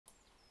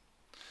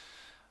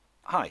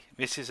Hi,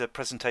 this is a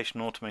presentation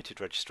on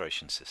automated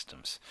registration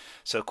systems.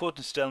 So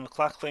according to Dale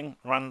McLachlan,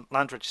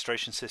 land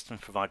registration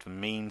systems provide a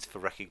means for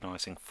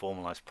recognising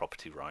formalised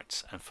property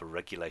rights and for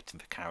regulating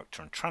the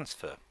character and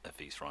transfer of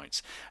these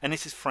rights. And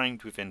this is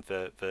framed within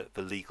the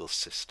legal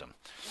system.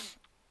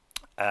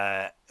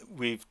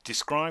 We've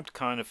described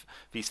kind of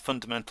these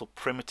fundamental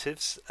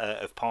primitives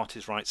of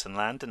parties' rights and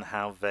land and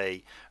how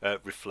they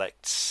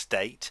reflect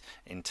state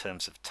in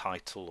terms of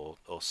title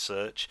or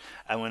search,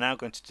 and we're now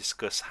going to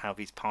discuss how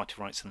these party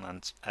rights and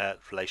land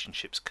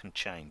relationships can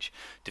change,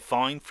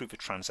 defined through the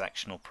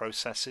transactional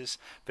processes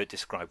that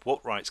describe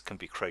what rights can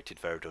be created,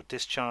 varied or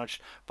discharged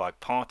by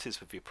parties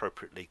with the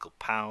appropriate legal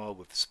power,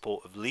 with the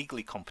support of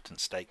legally competent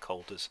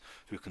stakeholders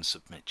who can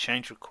submit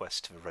change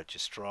requests to the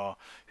registrar,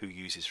 who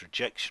uses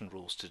rejection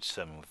rules to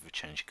determine whether the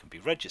change can be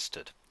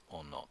registered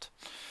or not.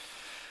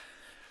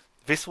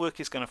 This work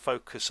is going to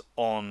focus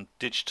on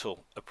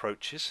digital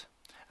approaches,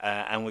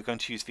 and we're going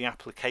to use the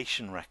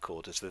application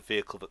record as the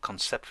vehicle that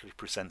conceptually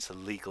presents a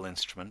legal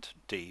instrument,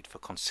 deed, for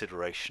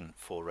consideration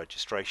for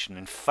registration.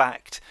 In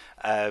fact,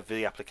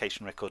 the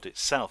application record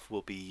itself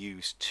will be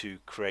used to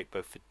create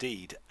both the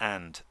deed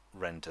and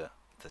render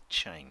the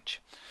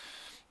change.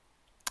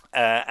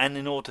 And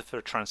in order for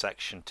a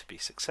transaction to be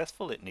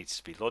successful, it needs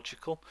to be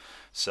logical.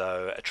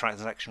 So a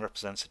transaction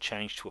represents a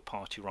change to a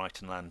party right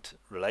and land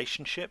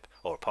relationship,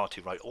 or a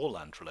party right or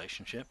land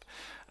relationship.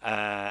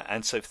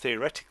 And so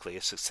theoretically,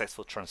 a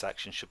successful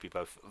transaction should be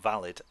both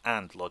valid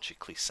and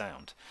logically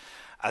sound.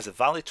 As a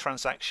valid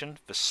transaction,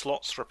 the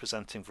slots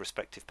representing the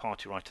respective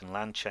party right and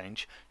land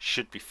change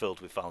should be filled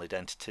with valid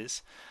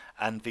entities,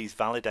 and these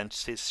valid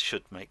entities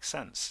should make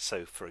sense.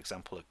 So, for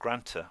example, a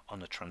grantor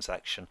on a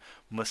transaction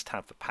must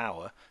have the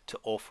power to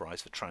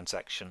authorize the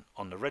transaction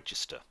on the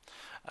register.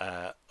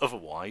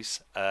 Otherwise,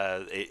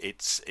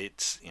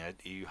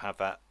 you have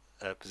that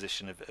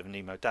position of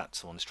nemo dat.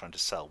 Someone is trying to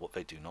sell what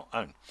they do not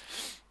own,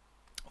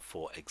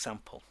 for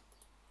example.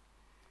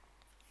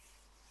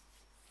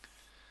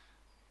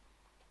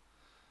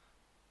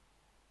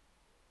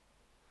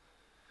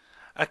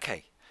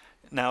 Okay,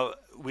 now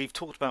we've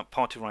talked about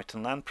party right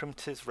and land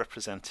primitives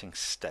representing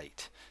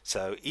state.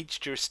 So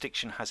each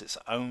jurisdiction has its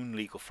own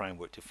legal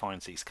framework that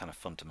defines these kind of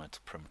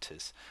fundamental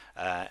primitives,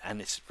 and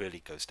this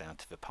really goes down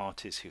to the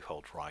parties who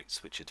hold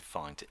rights which are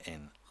defined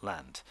in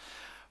land.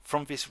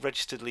 From these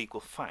registered legal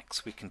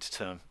facts we can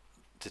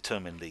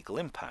determine legal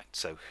impact,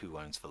 so who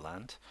owns the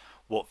land,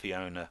 what the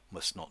owner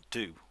must not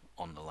do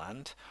on the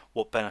land,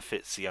 what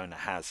benefits the owner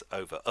has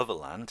over other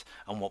land,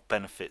 and what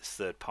benefits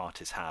third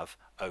parties have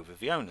over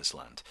the owner's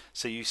land.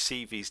 So you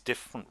see these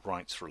different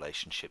rights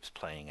relationships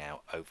playing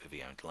out over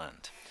the owned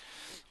land.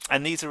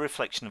 And these are a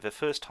reflection of the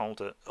first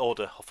order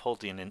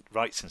Hoffoldian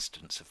rights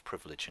instance of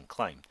privilege and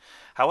claim.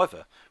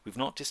 However, we've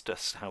not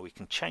discussed how we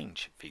can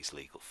change these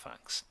legal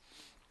facts.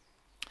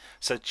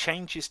 So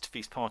changes to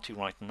these party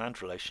right and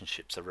land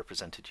relationships are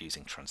represented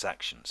using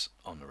transactions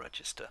on the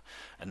register,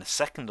 and the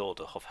second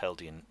order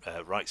Hoffoldian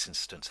rights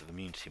instance of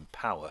immunity and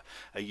power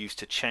are used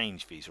to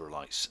change these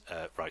rights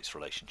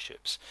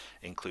relationships,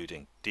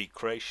 including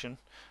decreation,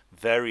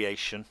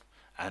 variation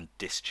and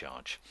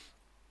discharge.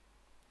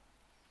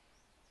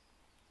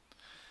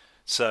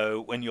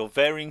 So when you're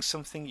varying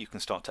something, you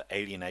can start to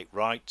alienate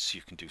rights,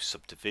 you can do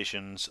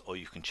subdivisions, or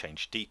you can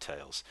change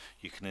details.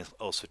 You can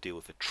also deal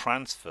with the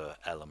transfer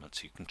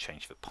elements, you can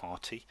change the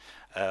party,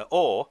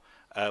 or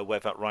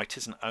where that right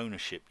isn't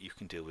ownership, you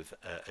can deal with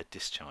a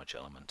discharge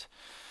element.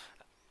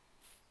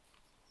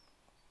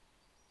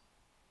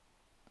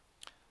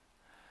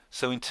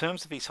 So in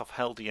terms of these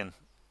Hoffoldian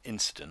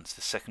incidents,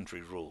 the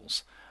secondary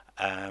rules,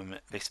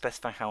 they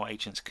specify how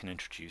agents can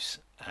introduce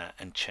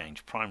and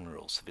change primary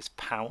rules. So there's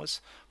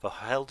powers. The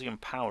Hoffoldian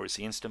power is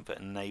the incident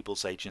that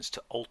enables agents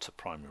to alter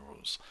primary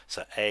rules.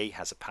 So A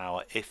has a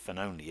power if and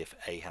only if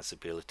A has the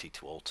ability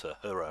to alter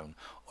her own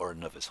or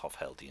another's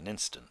Hoffoldian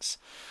instance.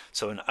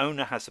 So an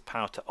owner has the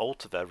power to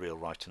alter their real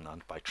right and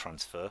land by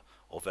transfer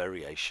or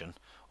variation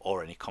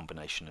or any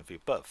combination of the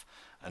above.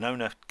 An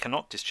owner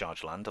cannot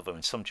discharge land, although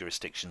in some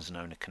jurisdictions an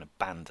owner can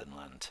abandon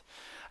land.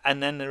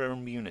 And then there are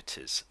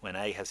immunities. When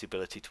A has the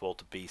ability to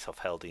alter B's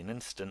Hoffoldian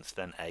instance,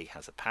 then A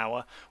has a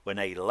power. When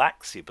A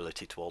lacks the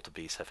ability to alter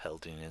B's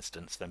Hoffoldian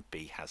instance, then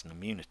B has an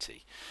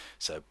immunity.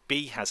 So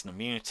B has an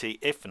immunity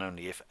if and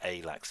only if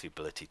A lacks the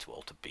ability to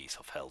alter B's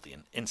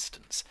Hoffoldian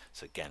instance.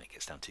 So again, it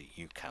gets down to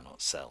you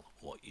cannot sell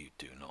what you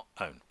do not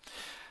own.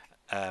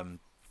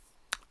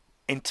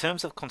 In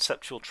terms of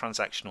conceptual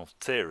transactional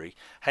theory,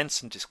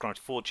 Henson described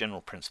 4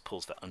 general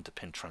principles that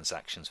underpin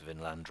transactions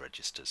within land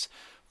registers.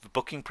 The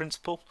booking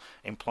principle,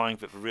 implying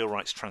that the real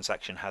rights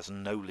transaction has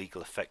no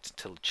legal effect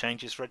until the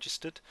change is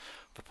registered.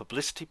 The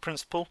publicity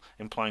principle,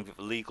 implying that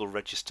the legal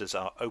registers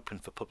are open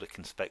for public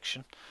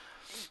inspection.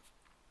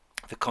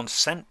 The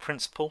consent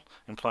principle,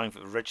 implying that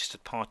the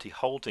registered party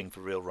holding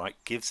the real right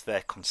gives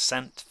their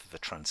consent for the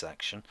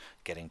transaction,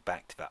 getting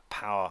back to that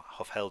power,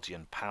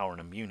 Hoffoldian power and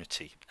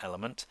immunity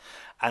element.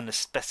 And the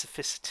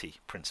specificity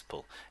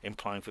principle,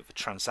 implying that the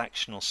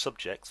transactional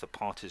subjects, the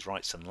parties'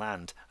 rights and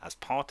land, as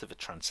part of a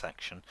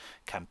transaction,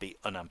 can be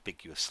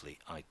unambiguously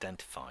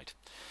identified.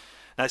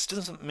 Now, this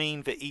doesn't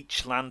mean that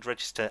each land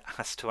register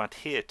has to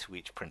adhere to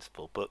each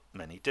principle, but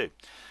many do.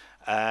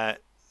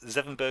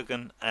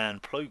 Zevenbergen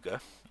and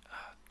Ploeger,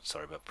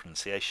 sorry about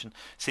pronunciation,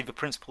 see the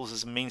principles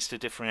as a means to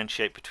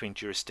differentiate between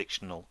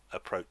jurisdictional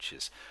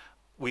approaches.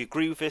 We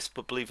agree with this,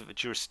 but believe that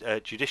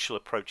the judicial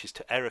approaches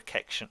to error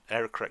correction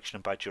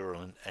and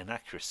bajurial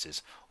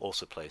inaccuracies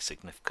also play a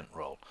significant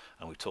role,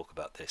 and we talk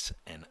about this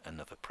in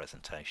another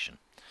presentation.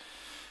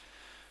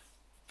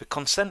 The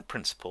consent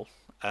principle,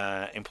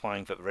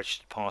 implying that the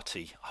registered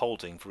party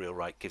holding the real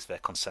right gives their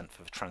consent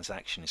for the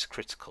transaction, is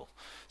critical.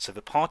 So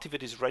the party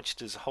that is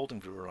registered as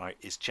holding the real right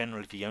is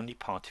generally the only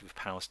party with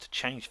powers to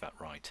change that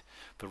right.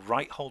 The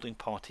right holding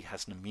party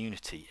has an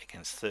immunity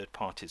against third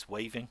parties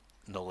waiving,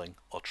 nulling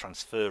or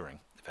transferring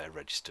their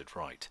registered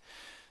right.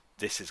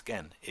 This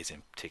again is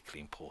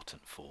particularly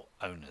important for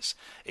owners.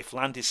 If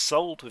land is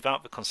sold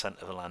without the consent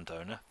of the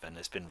landowner, then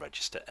there's been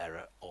register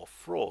error or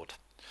fraud.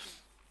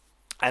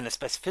 And the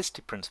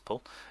specificity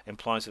principle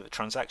implies that the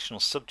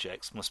transactional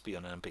subjects must be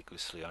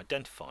unambiguously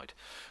identified.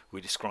 We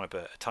describe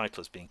a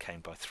title as being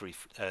claimed by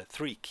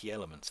three key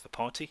elements: the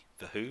party,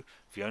 the who,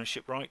 the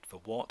ownership right, the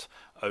what,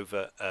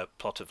 over a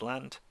plot of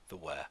land, the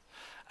where,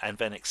 and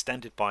then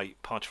extended by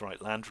party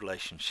right land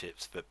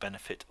relationships that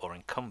benefit or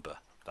encumber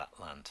that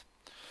land.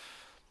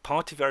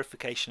 Party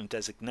verification and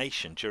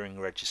designation during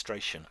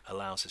registration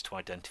allows us to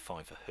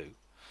identify the who.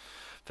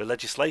 The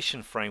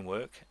legislation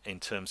framework, in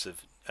terms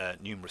of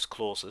numerous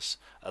clauses,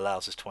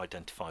 allows us to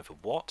identify the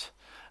what,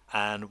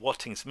 and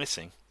what is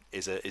missing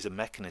is a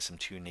mechanism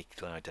to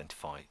uniquely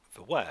identify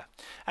the where.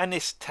 And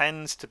this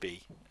tends to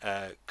be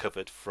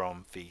covered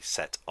from the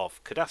set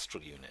of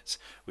cadastral units,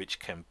 which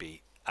can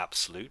be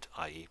absolute,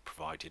 i.e.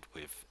 provided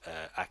with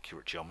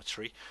accurate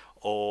geometry,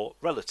 or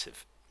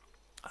relative,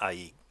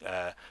 i.e.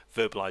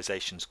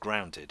 verbalizations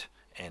grounded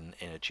in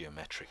a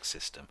geometric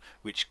system,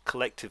 which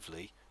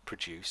collectively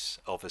produce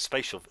of a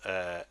spatial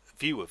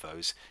view of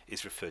those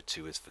is referred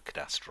to as the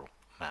cadastral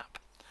map.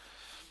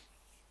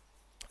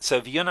 So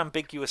the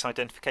unambiguous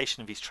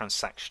identification of these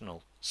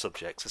transactional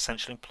subjects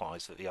essentially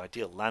implies that the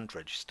ideal land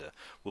register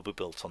will be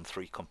built on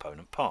three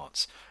component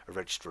parts: a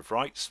register of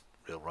rights.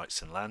 Real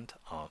rights in land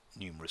are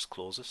numerous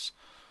clauses,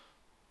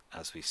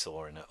 as we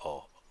saw in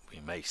or we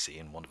may see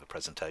in one of the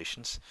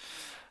presentations.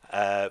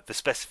 The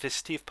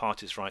specificity of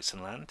parties' rights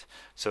in land,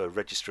 so a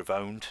register of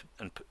owned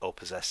or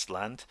possessed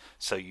land,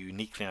 so you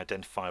uniquely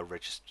identify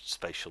registered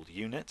spatial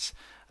units.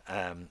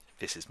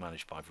 This is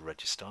managed by the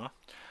registrar.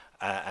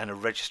 And a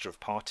register of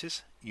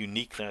parties,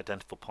 uniquely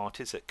identifiable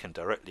parties that can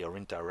directly or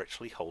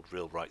indirectly hold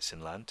real rights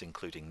in land,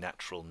 including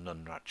natural,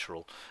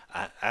 non-natural,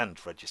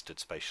 and registered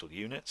spatial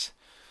units.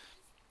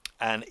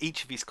 And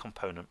each of these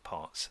component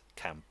parts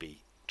can be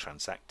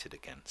transacted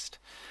against.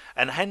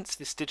 And hence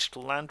this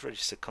digital land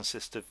register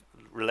consists of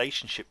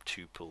relationship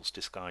tuples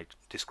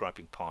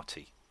describing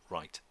party,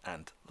 right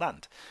and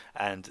land,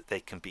 and they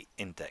can be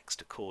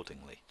indexed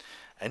accordingly.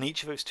 And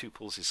each of those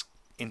tuples is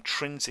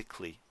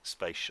intrinsically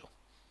spatial.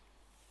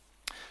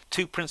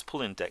 Two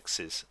principal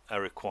indexes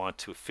are required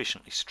to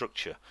efficiently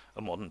structure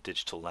a modern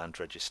digital land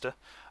register: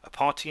 a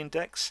party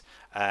index,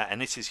 and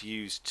this is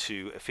used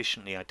to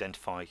efficiently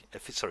identify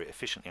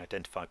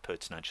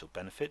pertinential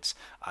benefits,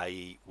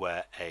 i.e.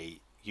 where a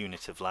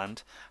unit of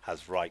land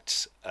has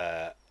rights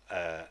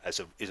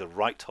is a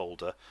right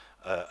holder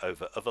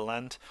over other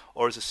land,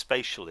 or as a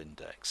spatial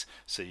index,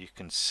 so you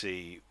can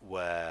see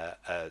where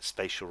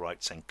spatial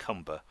rights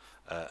encumber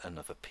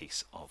another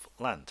piece of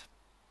land.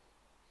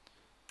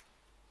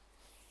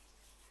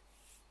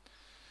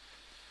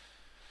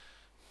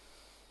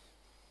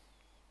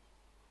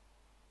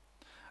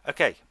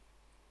 Okay,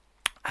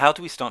 how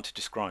do we start to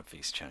describe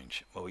these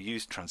change? Well, we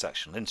use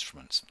transactional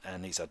instruments,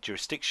 and these are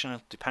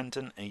jurisdictional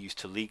dependent and used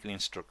to legally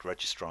instruct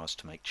registrars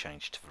to make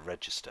change to the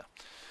register.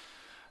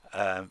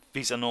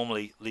 These are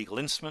normally legal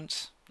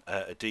instruments,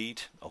 a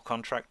deed or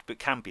contract, but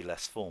can be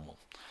less formal.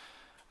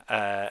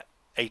 A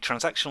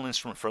transactional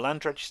instrument for a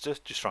land register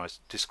describes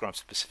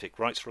specific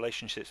rights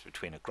relationships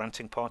between a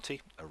granting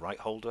party, a right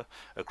holder,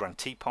 a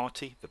grantee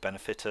party, the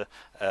benefitor,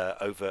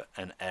 over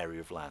an area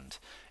of land.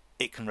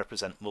 It can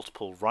represent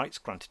multiple rights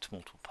granted to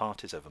multiple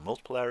parties over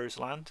multiple areas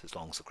of land, as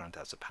long as the grantor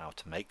has the power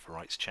to make the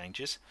rights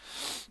changes.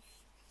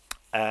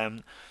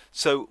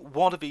 So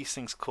what are these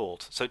things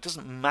called? So it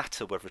doesn't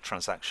matter whether a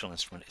transactional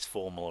instrument is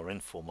formal or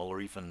informal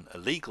or even a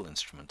legal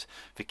instrument.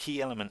 The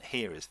key element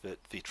here is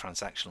that the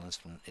transactional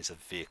instrument is a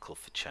vehicle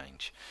for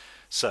change.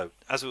 So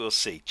as we will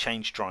see,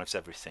 change drives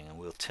everything, and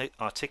we'll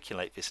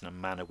articulate this in a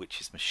manner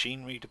which is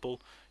machine readable,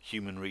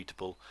 human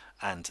readable,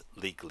 and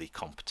legally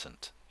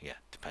competent. Yeah,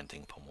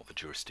 depending upon what the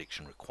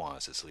jurisdiction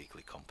requires as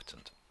legally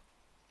competent.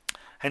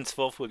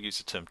 Henceforth, we'll use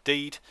the term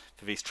deed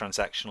for these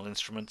transactional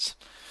instruments,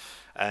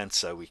 and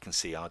so we can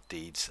see our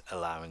deeds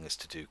allowing us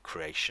to do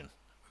creation,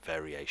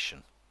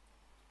 variation,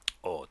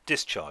 or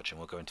discharge, and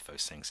we'll go into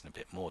those things in a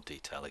bit more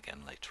detail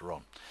again later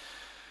on.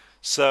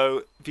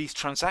 So these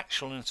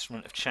transactional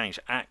instruments of change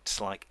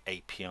acts like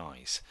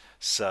APIs.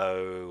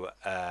 So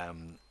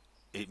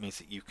it means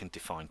that you can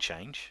define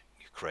change,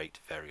 you create,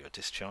 vary or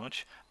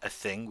discharge, a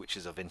thing which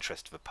is of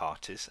interest for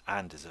parties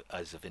and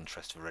is of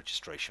interest for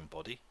registration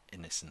body,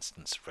 in this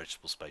instance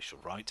registrable spatial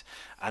right,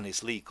 and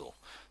is legal,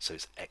 so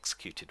it's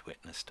executed,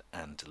 witnessed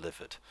and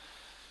delivered.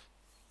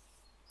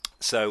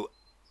 So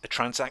a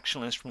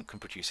transactional instrument can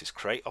produce its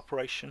create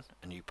operation,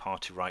 a new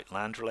party right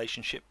land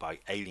relationship by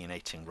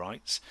alienating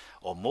rights,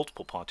 or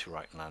multiple party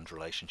right land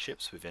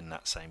relationships within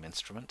that same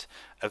instrument,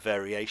 a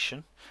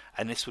variation,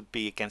 and this would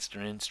be against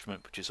an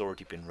instrument which has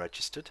already been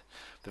registered.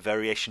 The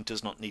variation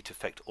does not need to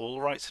affect all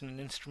rights in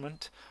an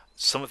instrument.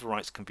 Some of the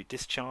rights can be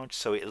discharged,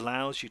 so it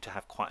allows you to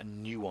have quite a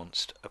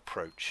nuanced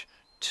approach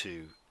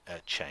to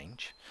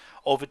change.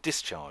 Or the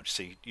discharge,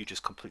 so you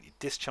just completely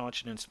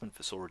discharge an instrument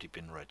that's already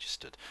been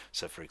registered.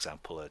 So for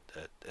example,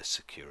 a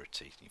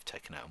security, you've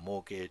taken out a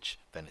mortgage,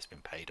 then it's been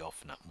paid off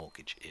and that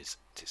mortgage is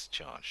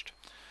discharged.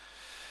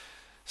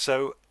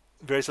 So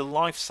there is a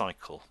life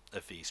cycle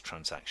of these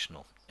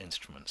transactional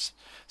instruments.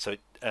 So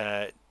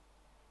it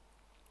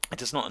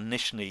does not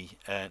initially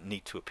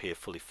need to appear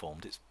fully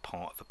formed, it's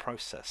part of the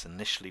process.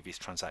 Initially these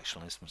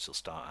transactional instruments will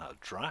start out a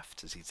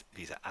draft, as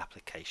these are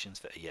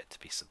applications that are yet to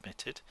be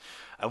submitted,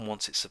 and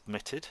once it's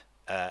submitted,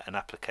 an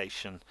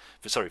application,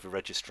 the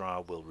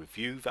registrar will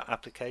review that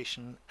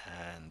application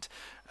and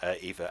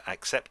either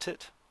accept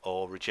it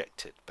or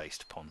reject it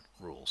based upon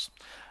rules.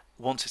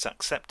 Once it's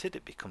accepted,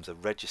 it becomes a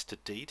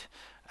registered deed.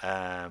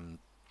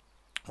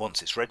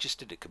 Once it's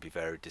registered, it could be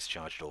varied,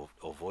 discharged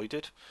or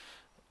voided.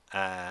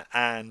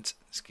 And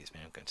excuse me,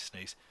 I'm going to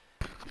sneeze.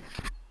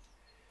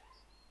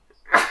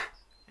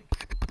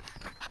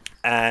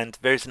 And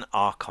there's an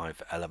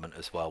archive element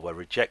as well, where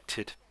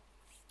rejected,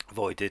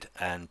 voided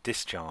and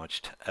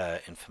discharged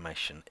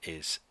information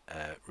is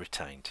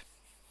retained.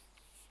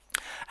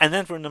 And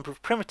then there are a number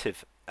of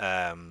primitive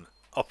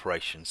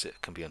operations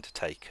that can be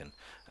undertaken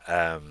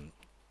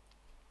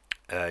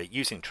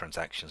using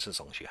transactions, as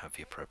long as you have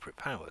the appropriate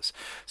powers.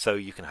 So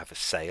you can have a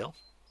sale,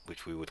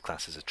 which we would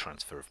class as a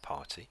transfer of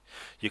party.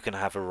 You can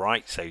have a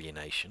rights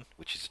alienation,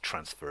 which is a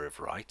transfer of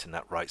right, and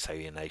that rights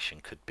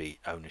alienation could be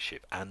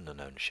ownership and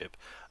non-ownership,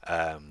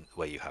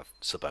 where you have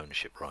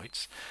sub-ownership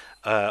rights,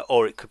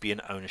 or it could be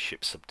an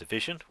ownership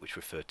subdivision, which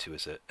referred to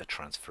as a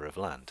transfer of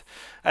land.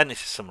 And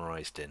this is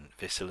summarized in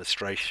this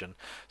illustration.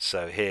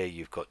 So here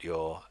you've got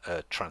your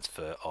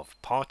transfer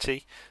of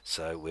party,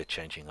 so we're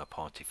changing our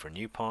party for a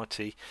new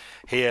party.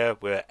 Here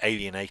we're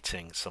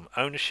alienating some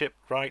ownership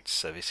rights,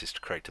 so this is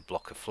to create a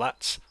block of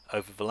flats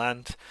over the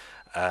land,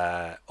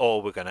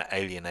 or we're going to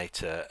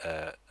alienate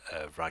a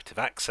right of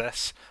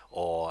access,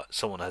 or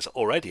someone has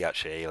already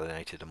actually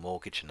alienated a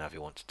mortgage and now they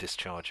want to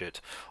discharge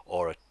it,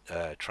 or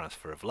a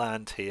transfer of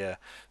land here,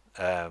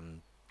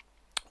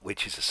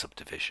 which is a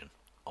subdivision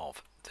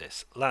of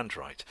this land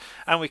right.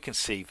 And we can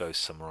see those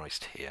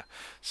summarized here.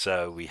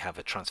 So we have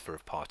a transfer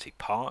of party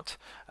part,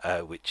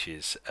 which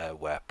is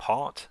where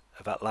part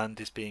of that land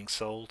is being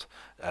sold,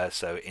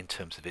 so in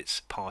terms of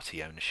its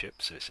party ownership,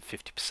 so it's a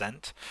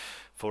 50%,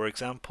 for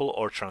example,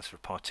 or a transfer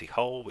of party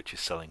whole, which is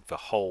selling the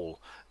whole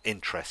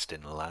interest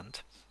in the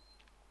land.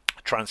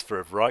 A transfer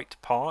of right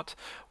part,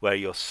 where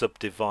you're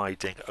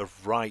subdividing a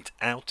right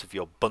out of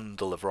your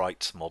bundle of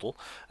rights model,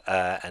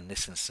 in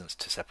this instance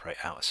to separate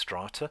out a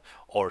strata,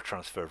 or a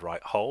transfer of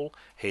right whole.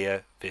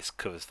 Here this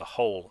covers the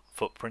whole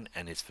footprint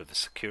and is for the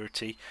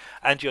security.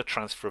 And your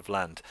transfer of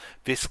land,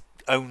 this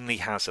only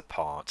has a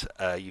part.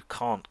 You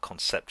can't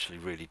conceptually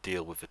really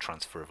deal with the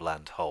transfer of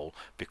land whole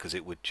because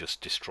it would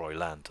just destroy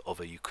land,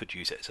 although you could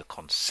use it as a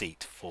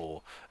conceit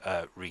for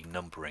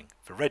renumbering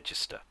the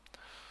register.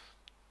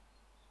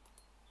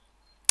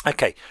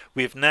 Okay,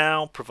 we've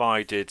now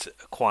provided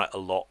quite a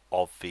lot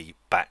of the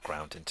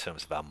background in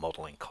terms of our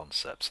modelling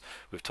concepts.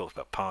 We've talked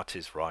about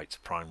parties, rights,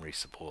 primary,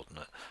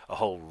 subordinate, a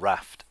whole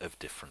raft of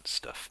different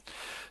stuff.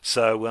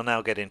 So we'll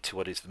now get into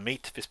what is the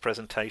meat of this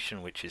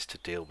presentation, which is to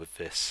deal with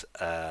this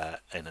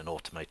in an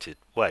automated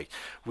way.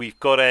 We've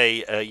got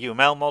a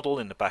UML model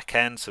in the back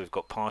end, so we've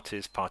got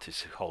parties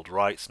who hold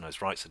rights, and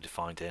those rights are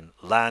defined in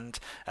land,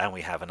 and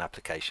we have an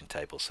application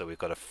table. So we've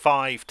got a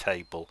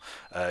 5-table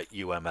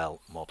UML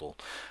model.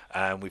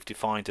 And we've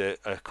defined a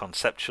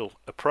conceptual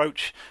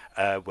approach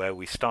where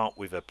we start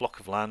with a block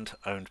of land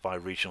owned by a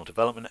regional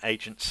development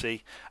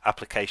agency.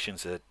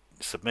 Applications are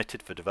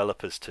submitted for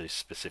developers to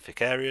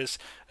specific areas,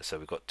 so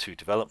we've got 2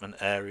 development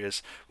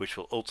areas which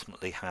will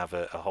ultimately have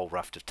a whole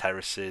raft of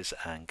terraces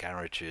and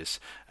garages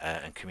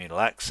and communal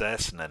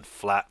access, and then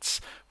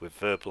flats with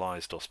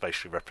verbalized or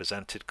spatially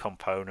represented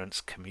components,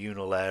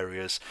 communal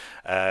areas.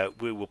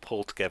 We will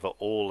pull together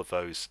all of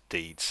those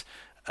deeds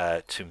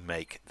to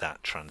make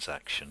that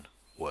transaction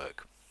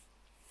work,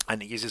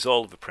 and it uses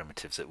all of the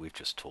primitives that we've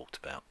just talked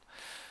about.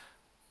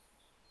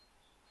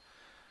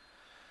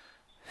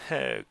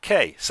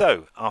 Okay,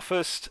 so our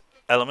first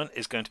element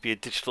is going to be a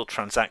digital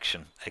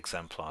transaction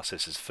exemplar. So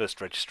this is first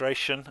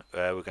registration.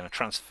 We're going to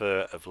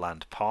transfer of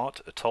land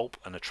part, a TOLP,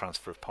 and a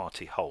transfer of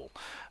party whole,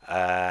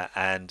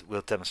 and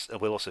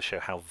we'll also show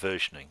how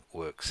versioning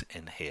works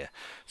in here.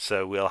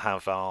 So we'll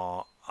have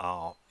our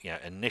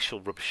initial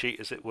rubber sheet,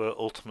 as it were,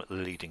 ultimately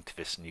leading to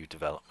this new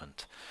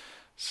development.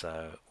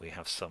 So we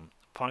have some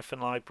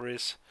Python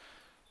libraries.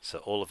 So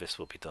all of this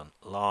will be done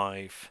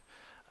live.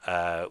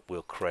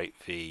 We'll create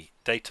the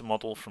data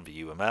model from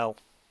the UML,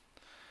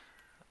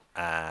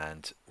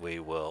 and we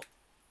will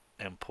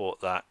import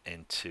that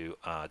into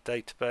our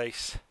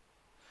database,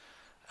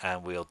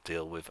 and we'll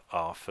deal with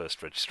our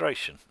first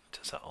registration. It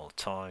does that all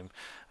the time.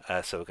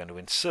 So we're going to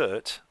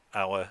insert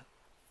our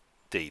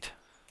deed,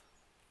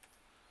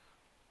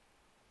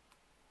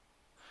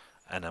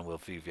 and then we'll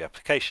view the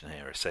application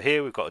here. So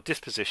here we've got a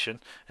disposition,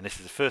 and this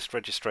is the first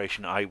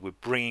registration. We're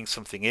bringing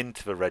something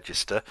into the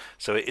register,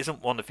 so it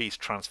isn't one of these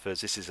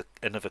transfers. This is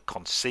another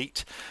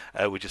conceit.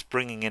 We're just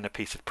bringing in a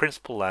piece of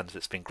principal land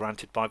that's been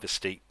granted by the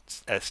state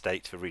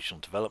to the Regional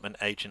Development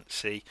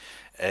Agency.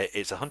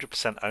 It's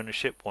 100%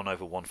 ownership,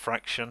 1/1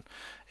 fraction.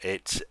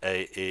 It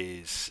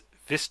has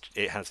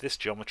this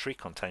geometry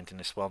contained in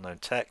this well-known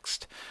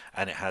text,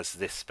 and it has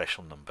this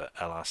special number,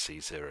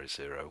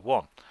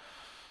 LRC001.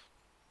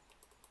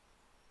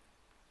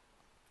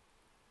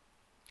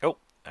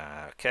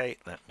 Okay,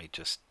 let me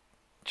just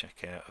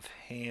check out of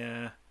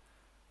here.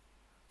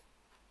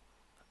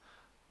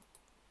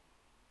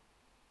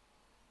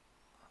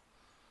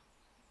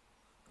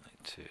 I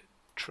need to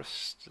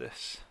trust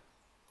this.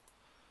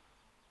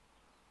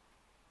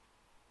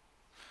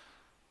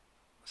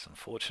 That's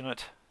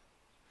unfortunate.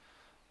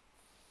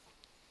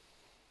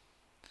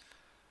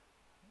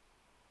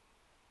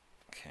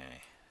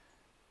 Okay.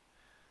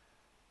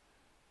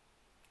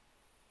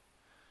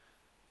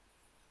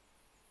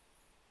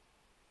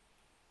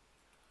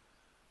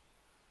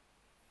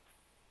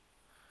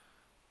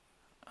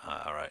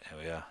 Alright, here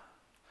we are.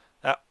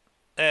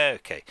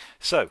 Okay,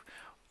 so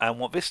and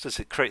what this does,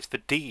 it creates the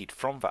deed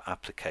from that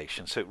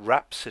application, so it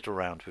wraps it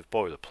around with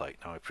boilerplate.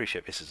 Now I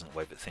appreciate this isn't the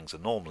way that things are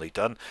normally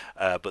done,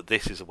 but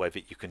this is a way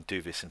that you can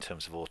do this in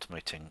terms of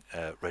automating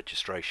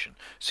registration.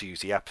 So use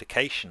the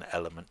application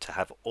element to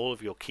have all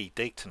of your key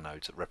data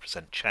nodes that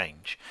represent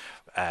change,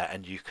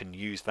 and you can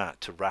use that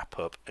to wrap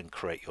up and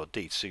create your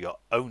deed. So you're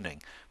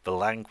owning the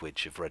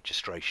language of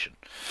registration.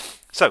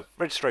 So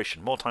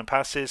registration, more time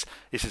passes.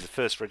 This is the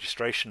first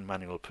registration,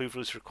 manual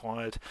approval is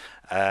required,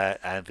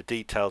 and the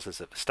deed tells us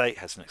that the state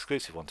has an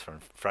exclusive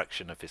 1/1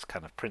 fraction of this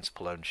kind of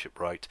principal ownership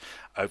right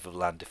over the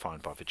land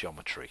defined by the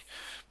geometry.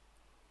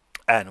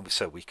 And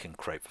so we can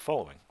create the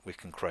following. We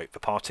can create the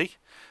party.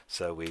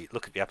 So we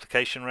look at the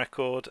application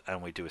record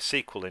and we do a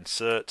SQL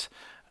insert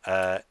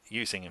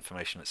using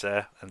information that's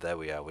there, and there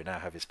we are. We now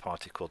have this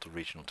party called the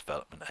Regional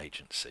Development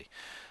Agency.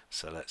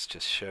 So let's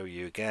just show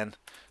you again,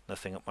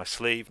 nothing up my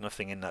sleeve,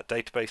 nothing in that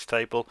database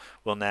table.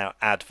 We'll now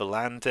add the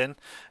land in,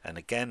 and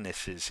again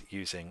this is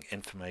using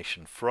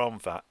information from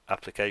that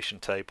application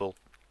table,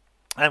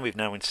 and we've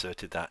now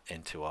inserted that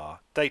into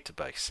our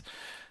database.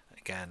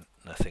 Again,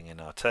 nothing in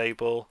our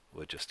table,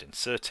 we're just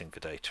inserting the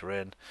data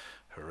in,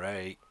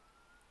 hooray,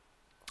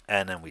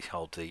 and then we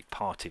hold the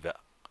party that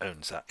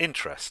owns that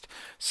interest.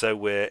 So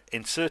we're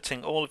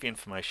inserting all of the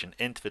information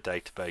into the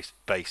database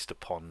based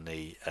upon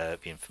the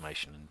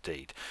information in the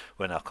deed.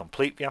 We're now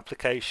complete the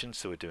application,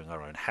 so we're doing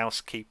our own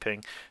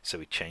housekeeping. So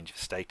we change the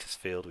status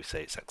field, we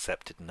say it's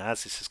accepted, and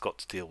as this has got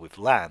to deal with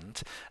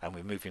land and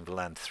we're moving the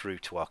land through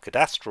to our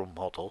cadastral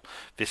model,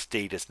 this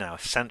deed has now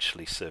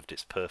essentially served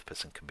its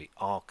purpose and can be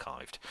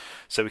archived.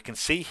 So we can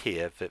see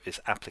here that this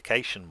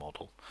application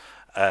model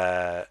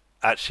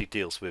actually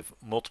deals with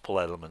multiple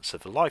elements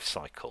of the life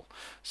cycle.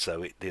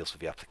 So it deals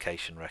with the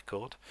application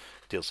record,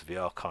 deals with the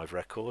archive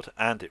record,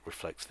 and it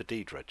reflects the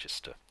deed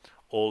register,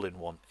 all in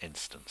one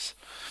instance.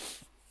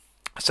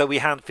 So we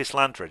have this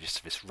land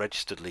register, this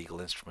registered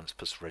legal instruments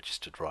plus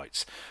registered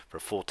rights. There are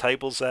 4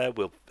 tables there.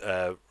 We'll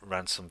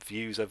run some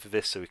views over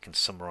this so we can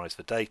summarize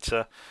the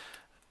data.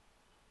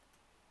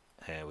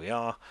 Here we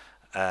are.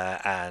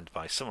 And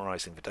by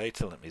summarizing the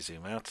data, let me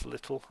zoom out a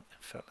little.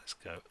 In fact, let's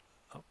go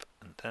up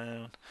and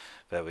down.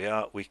 There we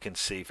are. We can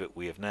see that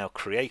we have now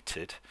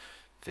created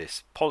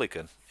this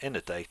polygon in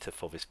the data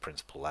for this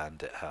principal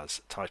land. It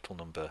has title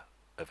number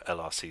of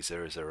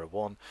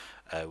LRC001,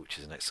 which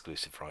is an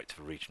exclusive right to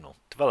the Regional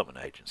Development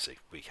Agency.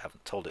 We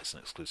haven't told it's an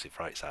exclusive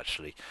right, it's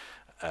actually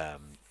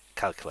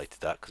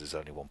calculated that because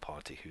there's only one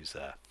party who's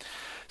there.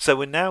 So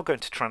we're now going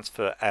to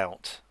transfer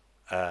out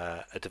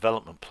a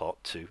development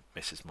plot to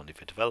Mrs. Money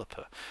the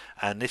developer,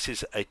 and this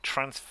is a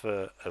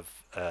transfer of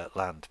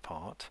land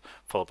part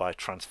followed by a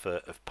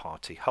transfer of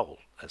party whole,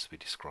 as we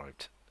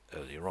described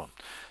earlier on.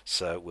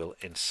 So we'll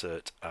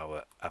insert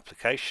our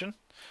application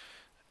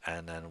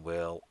and then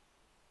we'll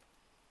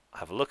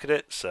have a look at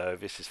it. So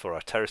this is for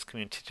our terrace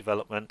community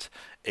development.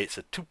 It's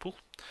a tuple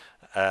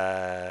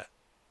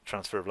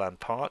transfer of land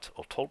part,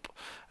 or TOLP,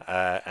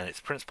 and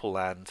it's principal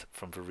land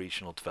from the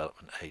Regional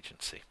Development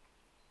Agency.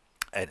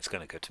 And it's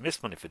going to go to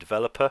Miss Money for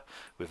developer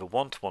with a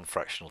 1/1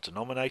 fractional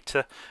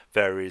denominator.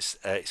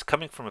 It's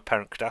coming from a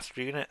parent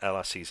cadastral unit,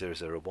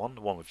 LRC001,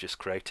 the one we've just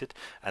created,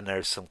 and there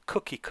is some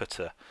cookie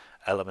cutter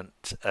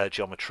element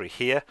geometry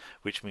here,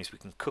 which means we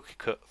can cookie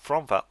cut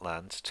from that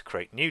land to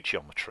create new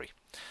geometry,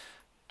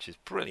 which is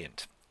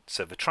brilliant.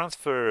 So the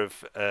transfer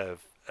of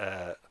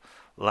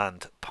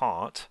land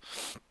part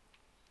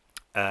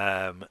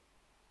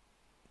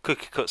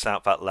cookie cuts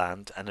out that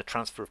land, and a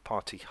transfer of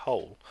party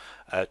whole,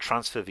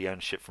 transfer the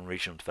ownership from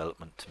regional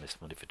development to Miss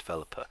Money for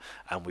developer.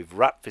 And we've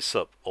wrapped this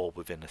up all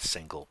within a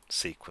single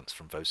sequence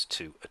from those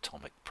two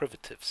atomic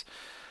primitives.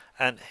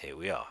 And here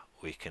we are.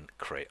 We can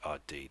create our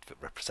deed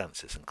that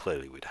represents this, and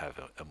clearly we'd have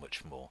a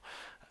much more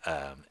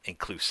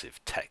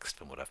inclusive text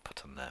than what I've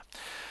put on there.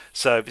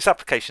 So this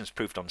application is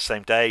proved on the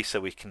same day,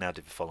 so we can now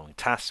do the following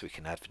tasks. We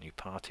can add the new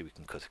party, we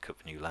can cut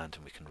the new land,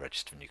 and we can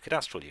register the new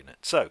cadastral unit.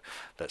 So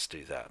let's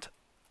do that.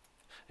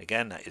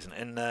 Again, that isn't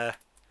in there.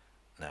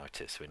 Now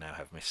it is. We now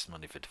have Mrs.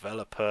 Money for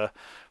developer.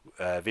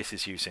 This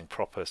is using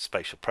proper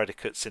spatial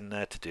predicates in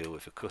there to deal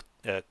with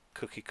the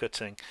cookie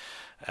cutting.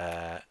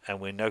 And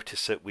we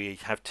notice that we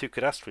have two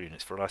cadastral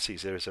units for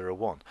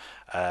LSE001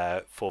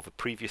 for the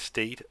previous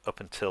deed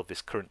up until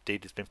this current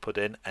deed has been put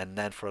in, and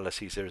then for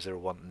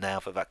LSE001 now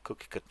that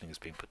cookie cutting has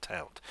been put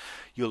out.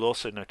 You'll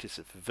also notice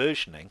that the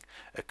versioning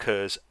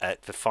occurs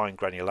at the fine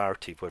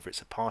granularity, whether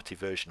it's a party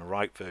version, a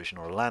right version,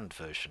 or a land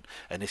version,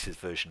 and this is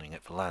versioning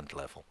at the land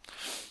level.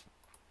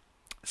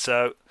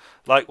 So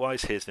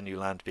likewise, here's the new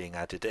land being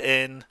added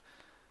in.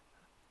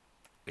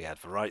 We add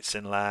the rights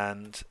in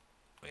land,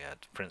 we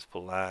add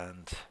principal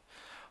land,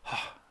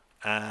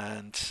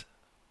 and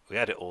we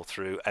add it all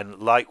through, and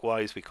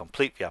likewise we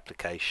complete the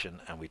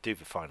application and we do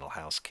the final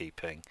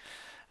housekeeping,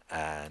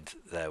 and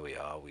there we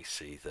are. We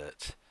see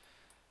that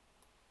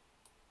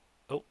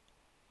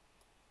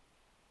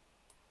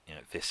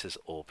this has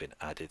all been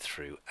added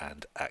through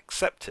and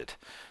accepted.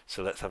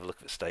 So let's have a look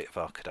at the state of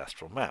our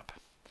cadastral map.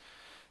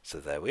 So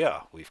there we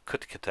are. We've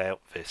cut out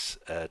this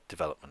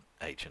development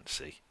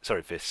agency,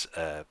 sorry, this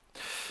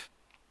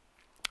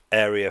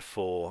area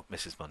for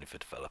Mrs. Money for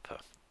developer.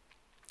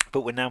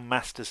 But we're now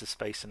masters of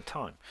space and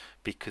time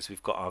because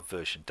we've got our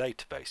version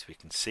database. We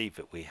can see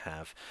that we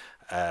have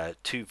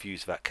two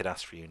views of that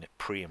cadastral unit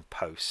pre and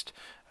post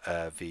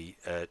the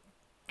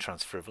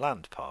transfer of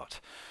land part.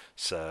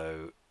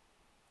 So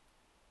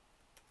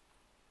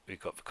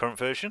we've got the current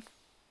version,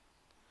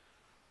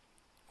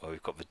 where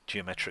we've got the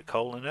geometric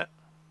hole in it.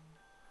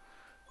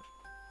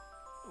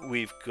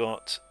 We've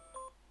got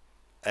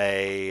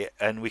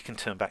and we can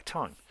turn back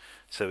time,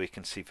 so we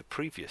can see the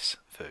previous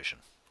version,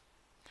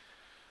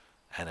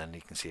 and then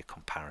you can see a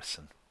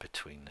comparison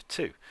between the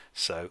two.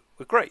 So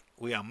we're great.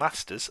 We are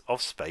masters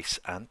of space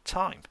and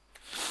time,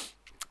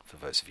 for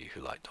those of you who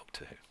like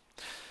Doctor Who.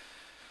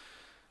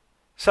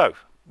 So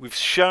we've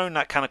shown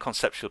that kind of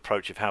conceptual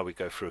approach of how we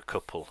go through a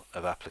couple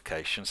of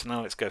applications.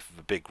 Now let's go for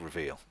the big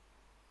reveal.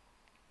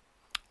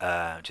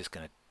 I'm just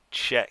going to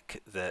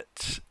check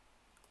that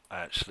I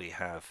actually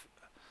have,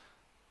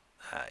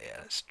 yeah,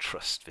 let's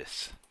trust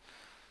this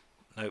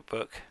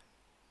notebook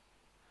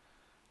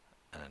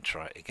and then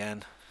try it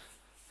again.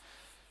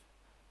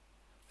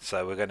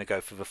 So we're going to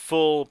go for the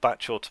full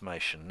batch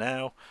automation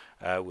now.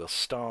 We'll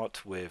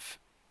start with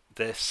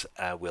this,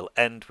 we'll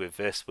end with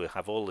this. We'll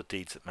have all the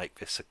deeds that make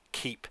this a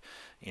keep,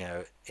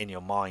 in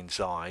your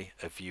mind's eye,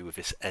 a view of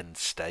this end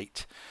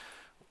state.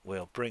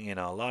 We'll bring in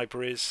our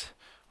libraries,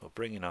 we'll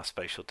bring in our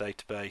spatial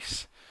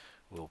database,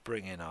 we'll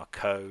bring in our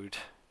code.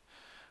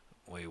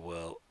 We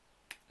will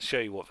show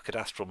you what the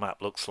cadastral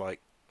map looks like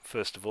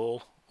first of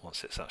all,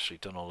 once it's actually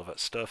done all of that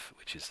stuff,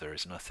 which is there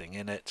is nothing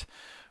in it.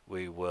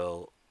 We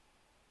will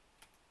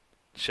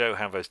show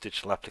how those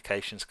digital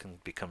applications can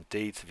become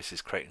deeds. This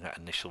is creating that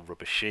initial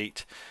rubber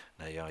sheet.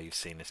 There you are, you've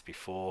seen this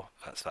before.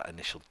 That's that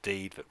initial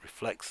deed that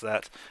reflects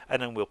that,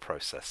 and then we'll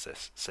process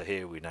this. So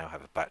here we now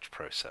have a batch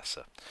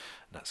processor,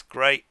 and that's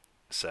great.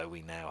 So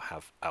we now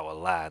have our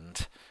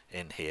land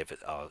in here that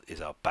is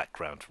our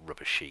background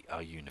rubber sheet,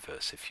 our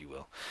universe, if you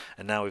will.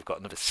 And now we've got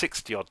another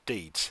 60 odd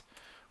deeds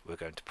we're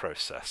going to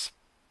process,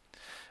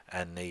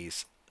 and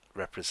these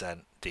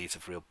represent deeds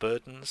of real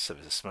burdens. So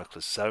there's a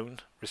smokeless zone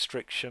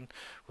restriction.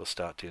 We'll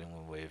start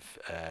dealing with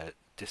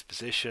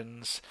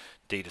dispositions,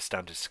 deed of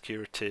standard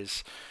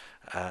securities,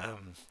 a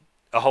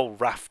whole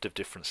raft of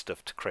different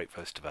stuff to create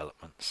those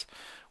developments.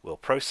 We'll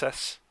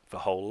process the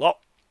whole lot,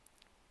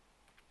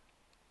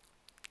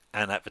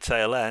 and at the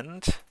tail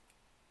end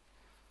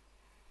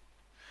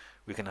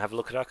we can have a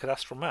look at our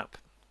cadastral map.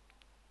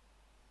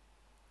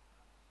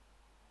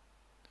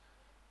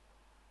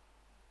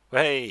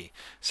 Hey,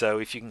 so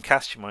if you can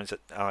cast your mind's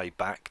eye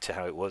back to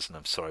how it was, and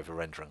I'm sorry the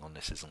rendering on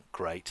this isn't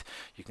great,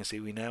 you can see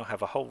we now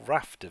have a whole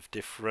raft of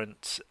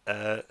different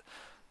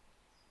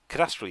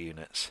cadastral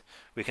units.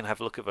 We can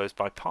have a look at those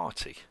by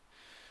party,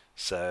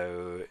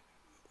 so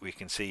we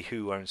can see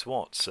who owns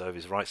what. So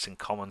there's rights in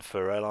common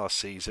for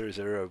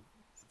LRC003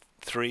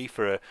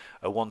 for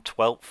a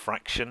 1/12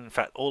 fraction. In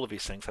fact, all of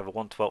these things have a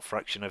 1/12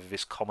 fraction over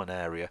this common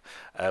area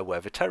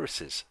where the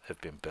terraces have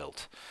been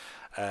built.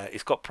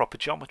 It's got proper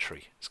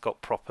geometry, it's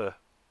got proper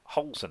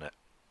holes in it,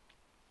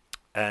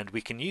 and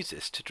we can use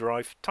this to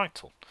derive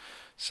title.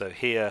 So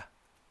here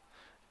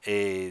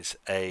is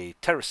a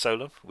terrace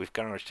solum with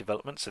garage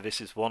development. So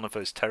this is one of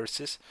those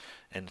terraces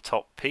in the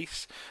top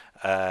piece.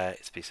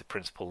 It's a piece of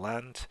principal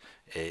land.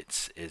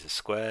 It is a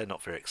square,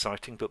 not very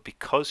exciting, but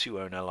because you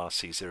own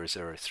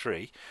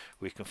LRC003,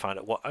 we can find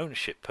out what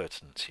ownership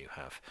pertinence you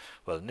have.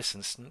 Well, in this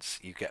instance,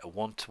 you get a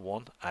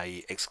one-to-one,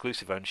 a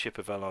exclusive ownership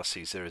of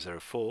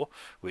LRC004,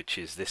 which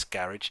is this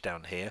garage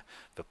down here.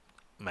 The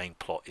main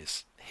plot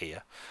is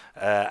here,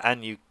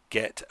 and you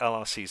get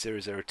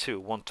LRC002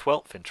 a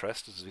 1/12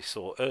 interest, as we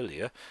saw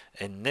earlier,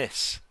 in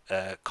this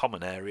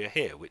common area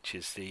here, which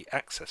is the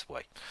access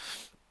way.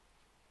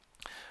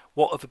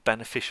 What other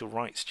beneficial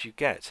rights do you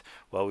get?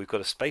 Well, we've got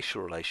a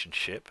spatial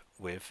relationship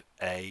with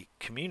a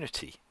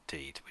community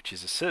deed, which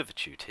is a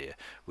servitude here,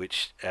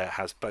 which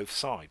has both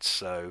sides.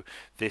 So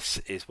this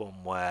is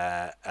one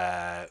where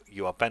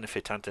you are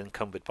benefit and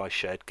encumbered by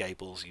shared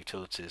gables,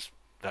 utilities,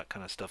 that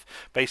kind of stuff.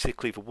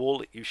 Basically, the wall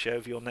that you share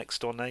with your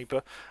next door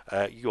neighbour,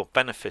 you're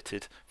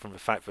benefited from the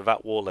fact that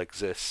that wall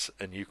exists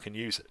and you can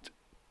use it.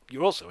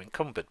 You're also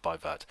encumbered by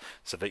that,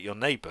 so that your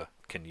neighbour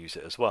can use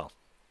it as well.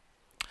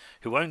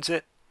 Who owns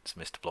it? It's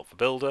Mr. Block the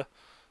Builder.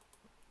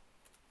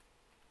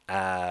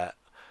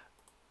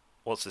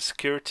 What's the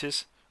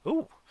securities?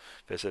 Oh,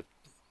 there's a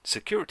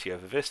security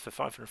over this for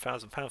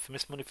 £500,000 for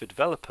mismoney for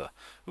developer.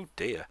 Oh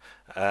dear,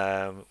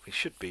 we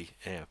should be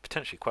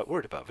potentially quite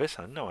worried about this.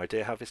 I have no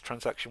idea how this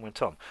transaction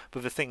went on,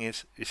 but the thing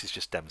is, this is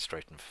just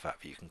demonstrating the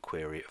fact that you can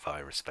query it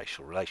via a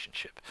spatial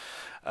relationship.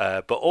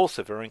 But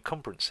also there are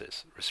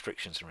encumbrances,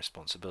 restrictions and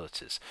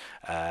responsibilities,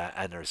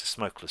 and there is a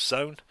smokeless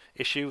zone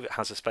issue that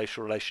has a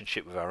spatial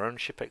relationship with our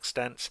ownership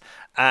extents,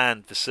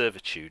 and the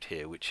servitude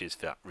here, which is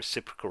that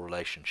reciprocal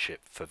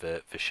relationship for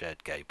the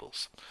shared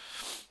gables.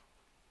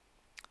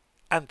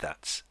 And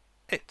that's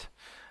it.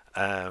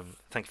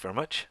 Thank you very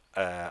much.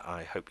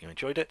 I hope you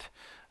enjoyed it.